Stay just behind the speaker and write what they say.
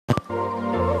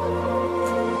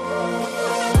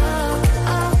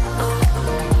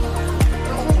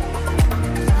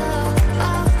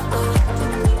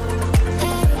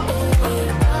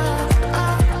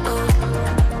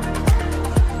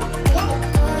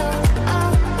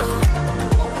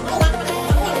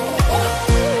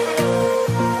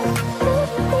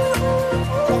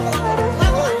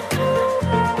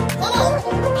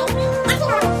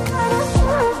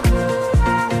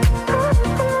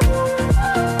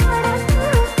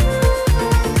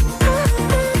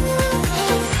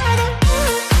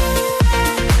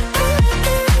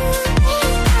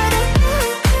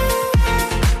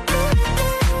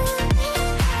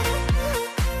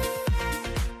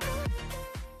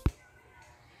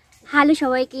Hello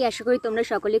সবাইকে, আশা করি তোমরা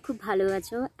সকলে খুব ভালো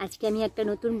আছো। আজকে আমি একটা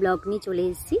নতুন ব্লগ নিয়ে চলে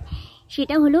এসেছি।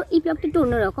 সেটা হলো, এই ব্লগটা একটু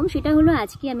অন্যরকম। সেটা হলো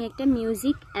আজকে আমি একটা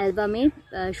মিউজিক অ্যালবামের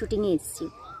শুটিংয়ে এসেছি।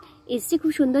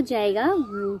 খুব সুন্দর জায়গা।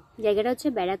 জায়গাটা হচ্ছে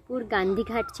ব্যারাকপুর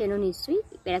গান্ধীঘাট, চেনো নিশ্চয়ই।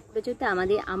 ব্যারাকপুর যেহেতু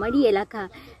আমারই এলাকা,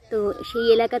 তো সেই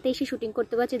এলাকাতে এসে শুটিং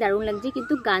করতে পারছি, দারুণ লাগছে।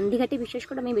 কিন্তু গান্ধীঘাটে বিশেষ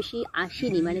করে আমি বেশি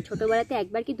আসিনি, মানে ছোটোবেলাতে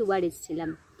একবার কি দুবার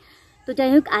এসেছিলাম। তো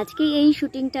যাই হোক, আজকে এই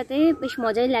শুটিংটাতে বেশ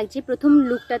মজাই লাগছে। প্রথম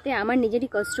লুকটাতে আমার নিজেরই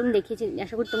কস্টিউম দেখিয়েছি,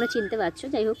 আশা করি তোমরা চিনতে পারছো।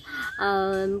 যাই হোক,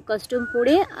 কস্টিউম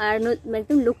পরে আর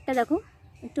একদম লুকটা দেখো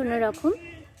একটু অন্যরকম।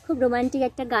 খুব রোমান্টিক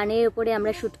একটা গানের ওপরে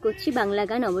আমরা শ্যুট করছি, বাংলা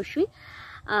গান অবশ্যই।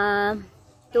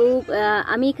 তো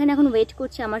আমি এখানে এখন ওয়েট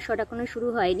করছি, আমার শট এখনও শুরু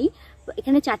হয়নি।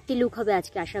 এখানে 4টে লুক হবে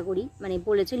আজকে, আশা করি। মানে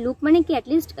বলেছে লুক মানে কি,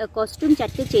 অ্যাটলিস্ট কস্টিউম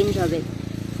 4টে চেঞ্জ হবে।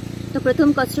 তো প্রথম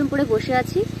কস্টিউম পরে বসে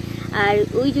আছি। আর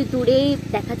ওই যে দূরে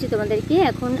দেখাচ্ছি তোমাদেরকে,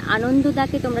 এখন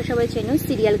আনন্দদাকে তোমরা সবাই চেনো,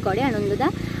 সিরিয়াল করে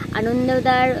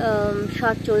আনন্দদার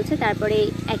শট চলছে। তারপরে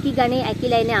একই গানে একই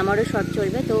লাইনে আমারও শট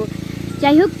চলবে। তো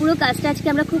যাই হোক, পুরো কাজটা আজকে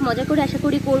আমরা খুব মজা করে আশা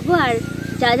করি করবো। আর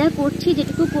যা যা করছি,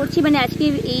 যেটুকু করছি, মানে আজকে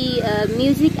এই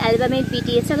মিউজিক অ্যালবামের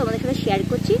বিটিএসটা তোমাদের সাথে শেয়ার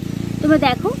করছি। তোমরা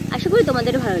দেখো, আশা করি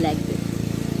তোমাদেরও ভালো লাগবে।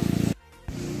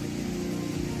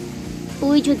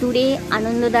 ওই যে দূরে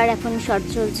আনন্দদার এখন শট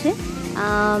চলছে।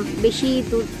 বেশি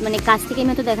দূর মানে কাছ থেকে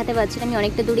আমি তো দেখাতে পারছি না, আমি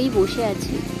অনেকটা দূরেই বসে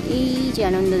আছি। এই যে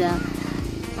আনন্দদা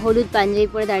হলুদ পাঞ্জাবি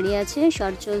পরে দাঁড়িয়ে আছে,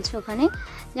 শট চলছে ওখানে।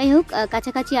 যাই হোক,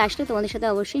 কাছাকাছি আসলে তোমাদের সাথে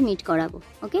অবশ্যই মিট করাবো।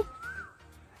 ওকে,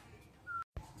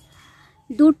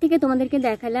 দূর থেকে তোমাদেরকে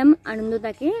দেখালাম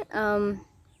আনন্দদাকে।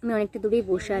 আমি অনেকটা দূরেই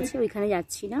বসে আছি, ওইখানে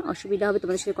যাচ্ছি না, অসুবিধা হবে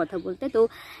তোমাদের সাথে কথা বলতে। তো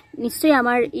নিশ্চয়ই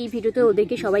আমার এই ভিডিওতে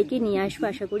ওদেরকে সবাইকে নিয়ে আসবো,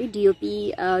 আশা করি। ডিওপি,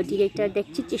 ডিরেক্টর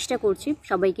দেখছি, চেষ্টা করছি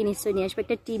সবাইকে নিশ্চয়ই নিয়ে আসবো।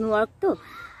 একটা টিম ওয়ার্ক, তো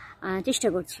চেষ্টা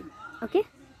করছি। ওকে,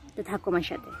 তো থাকো আমার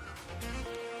সাথে।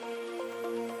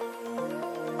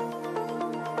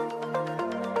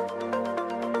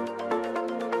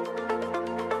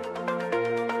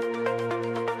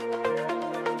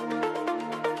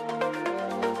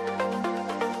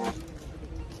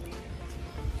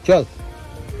 চল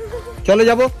চলে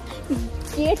যাবো।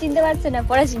 কে চিনতে পারছে না,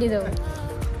 পরে চিনি দেবো।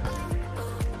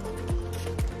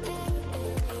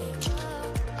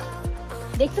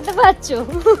 দেখতে তো পাচ্ছ,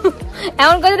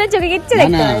 এমন কথা চোখে কিচ্ছু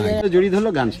দেখতে পাচ্ছি না। জড়িয়ে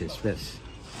ধরলো, গান শেষ, ব্যাস।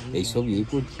 এইসব ইয়ে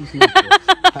করছিস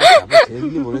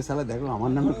বলে সালা, দেখো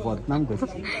আমার নামে বদনাম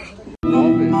করছিস।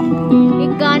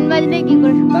 গান বাজলে কি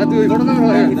করে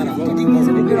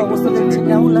অবস্থা দেখছি,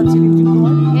 কেমন লাগছে?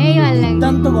 এই ভালো লাগছে,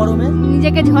 অত্যন্ত গরমে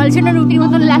নিজেকে ঝলসানো রুটির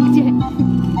মতন লাগছে।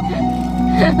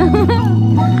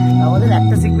 আমাদের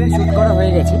একটা সিকোয়েন্স শুট করা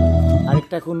হয়ে গেছে,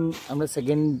 আরেকটা এখন আমরা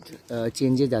সেকেন্ড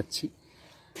চেঞ্জে যাচ্ছি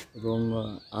এবং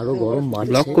আরো গরম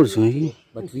বাড়ছে।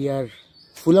 But we are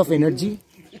full of energy.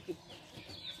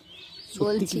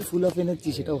 সত্যি কি ফুল অফ এনার্জি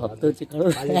সেটাও ভাবতে হচ্ছে, কারণ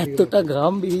এতটা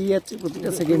ঘাম বেরিয়ে যাচ্ছে প্রতিটা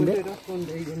সেকেন্ডে।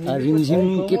 আর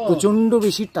রিমঝিমকে প্রচন্ড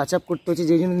বেশি টাচ আপ করতে হচ্ছে,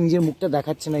 যেই জন্য নিজের মুখটা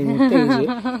দেখাচ্ছে না এই মুহূর্তে।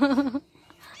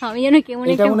 আমি যেন কেমন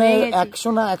এটা মনে হয় 100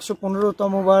 না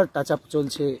 115তম বার টাচ আপ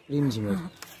চলছে রিমঝিমের।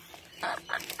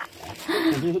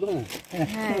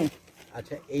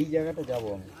 আচ্ছা, এই জায়গাটা যাবো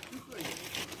আমি।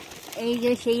 এই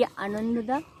যে সেই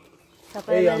আনন্দদা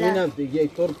আমি না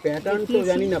তোর প্যাটার্ন তো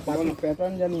জানি না,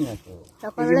 প্যাটার্ন জানি না তো।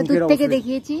 সকালবেলা দূর থেকে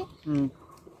দেখিয়েছি।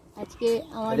 আজকে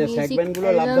আমার মিউজিক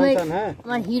অ্যালবামের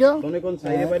আমার হিরো,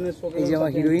 এই যে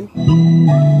আমার হিরোইন।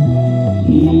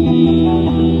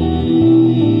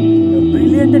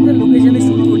 ব্রিলিয়েন্ট একটা লোকেশনে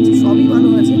শুট করছি, সবই ভালো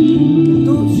আছে,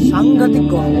 কিন্তু সাংঘাতিক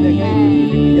গরম।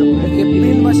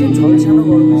 এপ্রিল মাসে ঝলসানো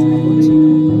গরমে শুট করছি।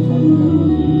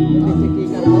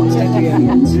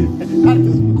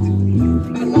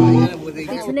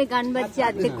 পিছনে গান বাজছে,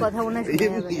 অর্ধেক কথা মনে হয়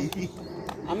শোনা যাবে।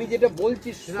 আমি যেটা বলছি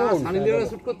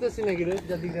শুট করতেছি নাকি রে,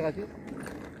 যা দিকে রাখি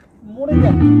মরে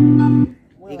যাবে,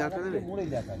 এই গানটা দেবে, মরে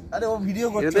যাবে। আরে ও ভিডিও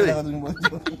করছে না, তুমি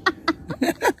বলছো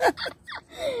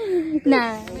না।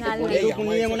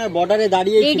 নিয়ে মনে হয় বর্ডারে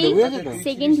দাঁড়িয়ে ছিল, বুঝেছো তো।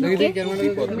 সেকেন্ড লুকে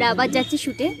আমরা আবার যাচ্ছি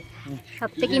শুটে।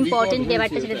 সবথেকে ইম্পর্টেন্ট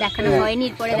ব্যাপারটা যেটা দেখানো হয়নি,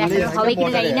 এরপরে দেখানো হবে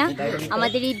কিনা জানি না।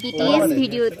 আমাদের এই বিটিএস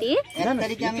ভিডিওতে,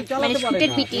 মানে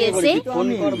শুটের বিটিএসে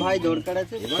ভাই দরকার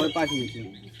আছে, পাঠিয়েছি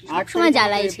এক সময়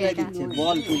জ্বালাইছে এটা।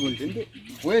 বল কি বলছিস?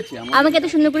 হয়েছে আমাকে এত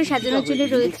সুন্দর করে সাজানোর জন্য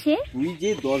রয়েছে। তুই যে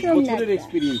 10 বছরের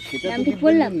এক্সপেরিয়েন্স, সেটা আমি তো ঠিক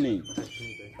বললাম। নেই।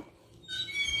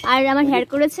 আর আমার হেয়ার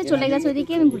করেছে, চলে গেছে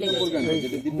ওদিকে, আমি ভুলে গেছি।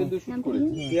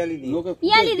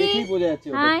 পিয়ালি দি,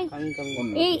 হাই।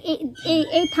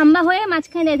 এই থাম্বা হয়ে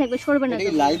মাঝখানে দাঁড়িয়ে থাকবে, সরবে না।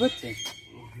 লাইভ হচ্ছে?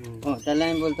 তাহলে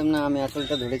আমি বলতাম না, আমি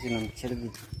আসলটা ধরেছিলাম, ছেড়ে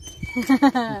দিচ্ছি।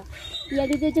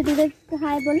 পিয়ালি দি হচ্ছে দূরে,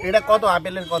 হাই বলে। এটা কত?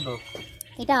 আপেলের কত?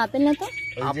 এটা আপেল না তো,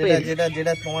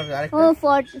 যেটা তোমার আরেকটা। ও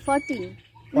 14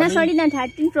 না, সরি না,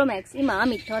 13 প্রো ম্যাক্স। এই মা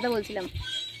মিথ্যা কথা বলছিলাম।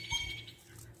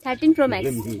 13 Pro Max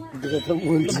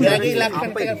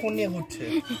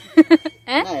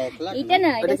এটা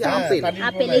না, এটা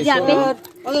আপেল, এই যে আপেল,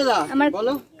 আমার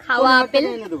খাওয়া আপেল।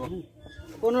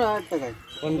 15,000 টাকায়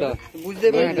কোনটা বুঝতে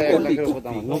পারছি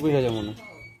 90,000 মনে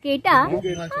কেটা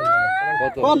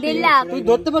কত 1.5 লাখ। তুই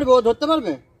ধরতে পারবে, ও ধরতে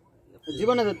পারবে,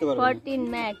 জীবনে ধরতে পারবে। 14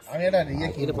 Max এটা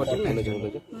 14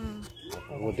 বলেছে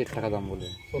 1.5 টাকা দাম বলে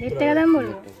 1.5 টাকা দাম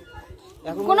বলো,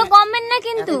 কোনো কমবেন না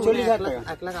কিন্তু 40,000 টাকা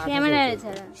ক্যামেরা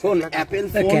ছাড়া। শোন অ্যাপেল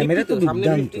ফোন ক্যামেরা তো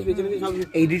দুর্দান্ত,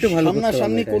 এডিটও ভালো করতে হবে।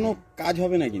 সামনে কোনো কাজ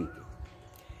হবে না কিন্তু,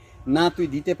 না তুই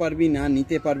দিতে পারবি না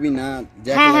নিতে পারবি না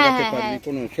জ্যাক হ্যাঁ, লাগাতে হ্যাঁ, পারবি হ্যাঁ।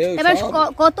 কোনো সেও এবার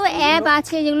কত অ্যাপ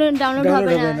আছে যেগুলো ডাউনলোড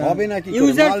হবে না, হবে না কি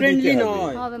ইউজার ফ্রেন্ডলি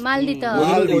নয়, হবে মাল দিতে হবে।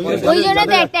 মাল দিতে হবে। ওই জন্য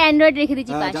তো একটা অ্যান্ড্রয়েড রেখে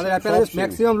দিচ্ছি পাশে। যাদের অ্যাপেল আছে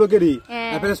ম্যাক্সিমাম লোকেরই হ্যাঁ।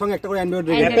 অ্যাপেলের সঙ্গে একটা করে অ্যান্ড্রয়েড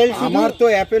Android শুধু- আমার তো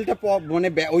অ্যাপেলটা মানে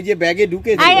ওই যে ব্যাগে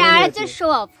ঢুকে আর হচ্ছে শো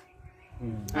অফ,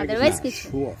 আদারওয়াইজ কিছু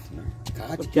শো অফ না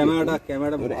কাজ ক্যামেরাটা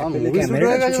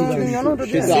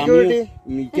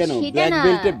কেন সেটা না।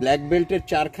 ব্ল্যাক বেল্টের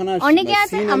 4খানা অনেকে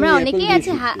আছে, scene আমরা আমি অনেকেই Apple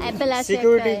আছে দিয়েছি। অ্যাপেল আছে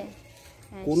Security।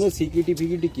 কোনো সিকিউরিটি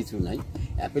ফিকিউরিটি কিছু নাই।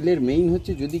 অ্যাপেলের মেইন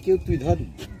হচ্ছে যদি কেউ তুই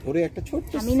ধরে একটা ছোট্ট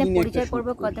আমি না scene পরিচয় একটা করব,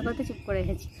 shoot কথা কথা চুপ করে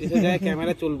গেছি। শেষে জায়গায়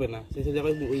ক্যামেরা চলবে না, শেষে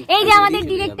জায়গায় এই যে আমাদের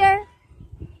ডিরেক্টর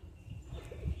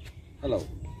হ্যালো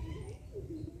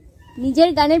নিজের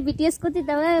গানের বিটিএস করতে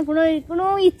তবে কোনো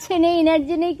ইচ্ছে নেই,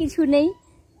 এনার্জি নেই, কিছু নেই।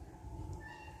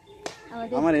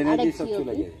 আমার এনার্জি আরেক সব DOP,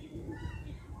 চলে গেছে।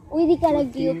 ওইদিকে আরেক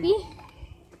ডিওপি,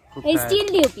 এই স্টিল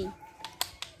ডিওপি,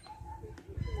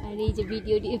 আর এই যে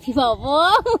ভিডিও ডিওপি। বাবা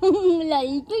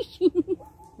লাইট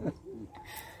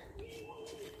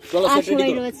চলো সেট আসলে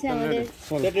রেডি করো রয়েছে আমাদের।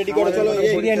 সেট রেডি করো চলো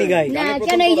বিরিয়ানি গাই না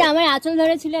কেন, এই যে আমার আঁচল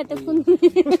ধরেছিল এতক্ষণ।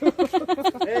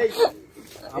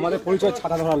 আমাদের পরিচয়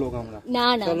ছাতা ধরা লোক আমরা, না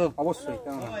না অবশ্যই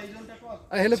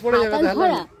হেলে পড়ে যাবে ছাতা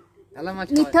ধরা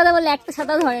মিথ্যা কথা বলে একটা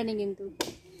ছাতা ধরেনি কিন্তু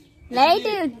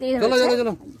লাইটে।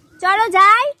 চলো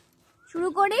যাই, শুরু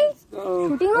করি।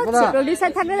 শুটিং হচ্ছে,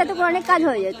 প্রোডিউসার থাকলে যাতে অনেক কাজ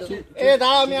হয়ে যেত। এ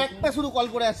দাঁড়া, আমি একটা শুধু কল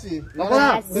করে আসছি।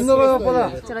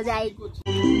 চলো যাই।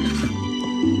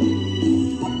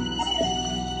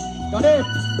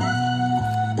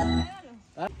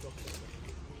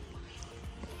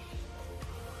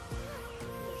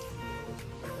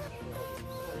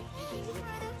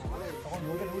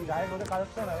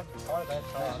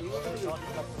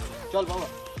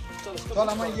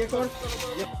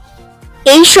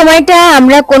 এই সময়টা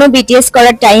আমরা কোনো বিটিএস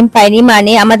করার টাইম পাইনি,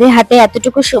 মানে আমাদের হাতে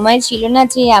এতটুকু সময় ছিল না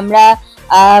যে আমরা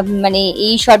মানে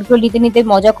এই শর্টগুলো নিতে নিতে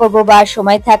মজা করব বা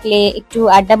সময় থাকলে একটু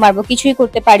আড্ডা মারবো, কিছুই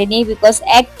করতে পারিনি বিকজ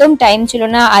একদম টাইম ছিল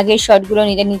না আগের শর্টগুলো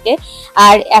নিতে নিতে।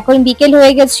 আর এখন বিকেল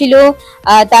হয়ে গেছিল,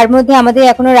 তার মধ্যে আমাদের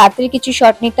এখনো রাত্রে কিছু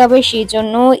শর্ট নিতে হবে, সেই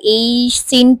জন্য এই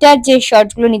সিনটার যে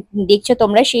শর্টগুলো দেখছো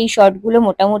তোমরা, সেই শর্টগুলো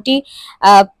মোটামুটি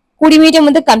 20 মিনিটের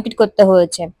মধ্যে কমপ্লিট করতে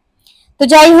হয়েছে। তো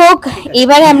যাই হোক,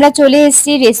 এবারে আমরা চলে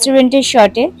এসেছি রেস্টুরেন্টের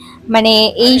শটে। মানে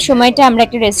এই সময়টা আমরা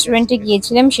একটা রেস্টুরেন্টে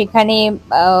গিয়েছিলাম, সেখানে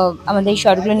আমাদের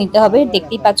শটগুলো নিতে হবে।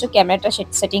 দেখতেই পাচ্ছ ক্যামেরাটা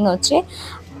সেটিং হচ্ছে।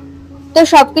 তো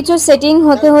সবকিছু সেটিং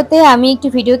হতে হতে আমি একটু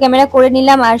ভিডিও ক্যামেরা করে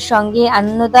নিলাম, আর সঙ্গে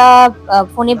আনন্দদা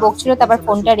ফোনে বকছিল, তারপর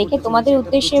ফোনটা রেখে তোমাদের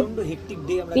উদ্দেশ্যে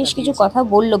বেশ কিছু কথা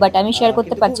বললো, বাট আমি শেয়ার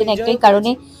করতে পারছি না একটাই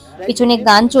কারণে, পিছনে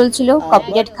গান চলছিল,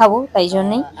 কপিরাইট খাবো তাই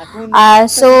জন্যই।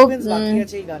 সো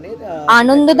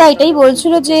আনন্দদা এটাই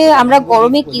বলছিল যে আমরা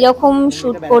গরমে কিরকম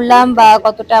শুট করলাম বা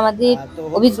কতটা আমাদের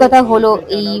অভিজ্ঞতা হলো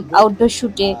এই আউটডোর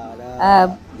শুটে,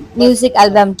 মিউজিক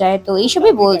অ্যালবামটায়, তো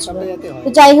এইসবই বলছিল। তো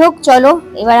যাই হোক, চলো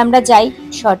এবার আমরা যাই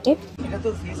শর্টে।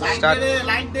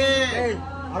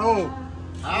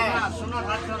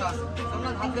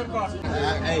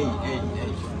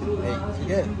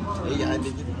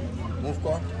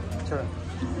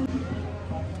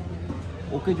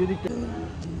 ওকে যদি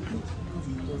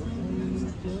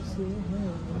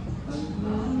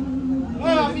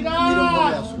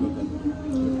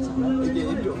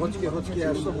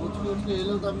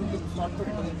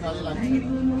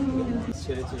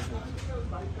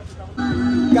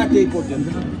কাটে পর্যন্ত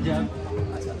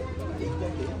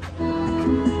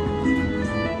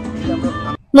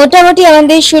মোটামুটি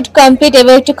আমাদের শুট কমপ্লিট,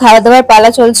 এবার একটু খাওয়া দাওয়ার পালা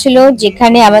চলছিল,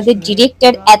 যেখানে আমাদের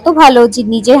ডিরেক্টর এত ভালো যে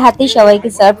নিজের হাতেই সবাইকে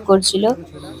সার্ভ করছিল।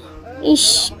 ইস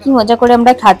কি মজা করে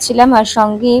আমরা খাচ্ছিলাম, আর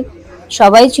সঙ্গে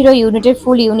সবাই ছিল, ইউনিটের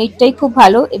ফুল ইউনিটটাই খুব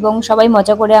ভালো, এবং সবাই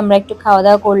মজা করে আমরা একটু খাওয়া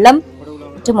দাওয়া করলাম,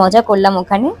 একটু মজা করলাম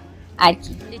ওখানে আর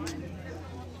কি।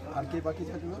 আর কে বাকি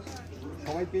থাকলো?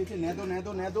 সবাই পেয়েছে।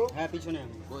 নেদো হ্যাঁ পিছনে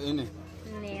ও এনে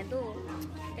নেদো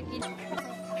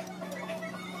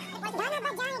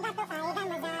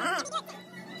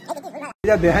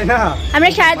যা দেয় না আমরা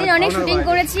সারাদিন অনেক শুটিং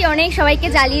করেছি, অনেক সবাইকে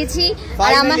জ্বালিয়েছি।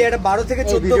 আর আমার ফাইনালি এটা 12 থেকে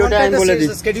 14 ঘন্টা আমি বলে দিই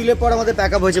স্কেডিউলের পর আমাদের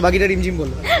প্যাকআপ হয়েছে, বাকিটা রিমঝিম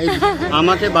বললো।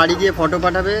 আমাকে বাড়ি গিয়ে ফটো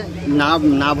পাঠাবে, না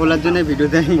না বলার জন্য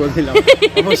ভিডিওতে আমি বলছিলাম।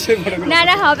 অবশ্যই না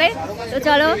না হবে। তো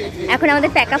চলো এখন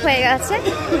আমাদের প্যাকআপ হয়ে গেছে,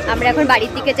 আমরা এখন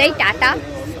বাড়ির দিকে যাই। টাটা।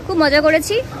 খুব মজা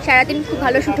করেছি, সারাদিন খুব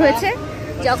ভালো শুট হয়েছে।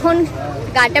 যখন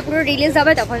গানটা পুরো রিলিজ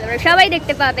হবে তখন তোমরা সবাই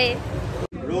দেখতে পাবে।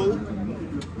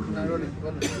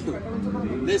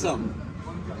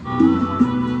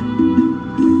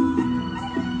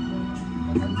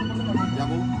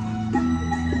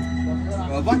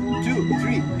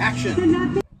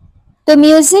 তো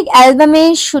মিউজিক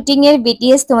অ্যালবামের শুটিং এর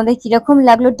বিটিএস তোমাদের কিরকম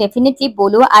লাগলো ডেফিনেটলি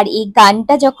বলো। আর এই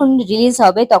গানটা যখন রিলিজ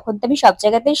হবে তখন তো আমি সব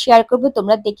জায়গাতে শেয়ার করবো,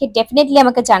 তোমরা দেখে ডেফিনেটলি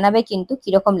আমাকে জানাবে কিন্তু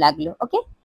কিরকম লাগলো। ওকে।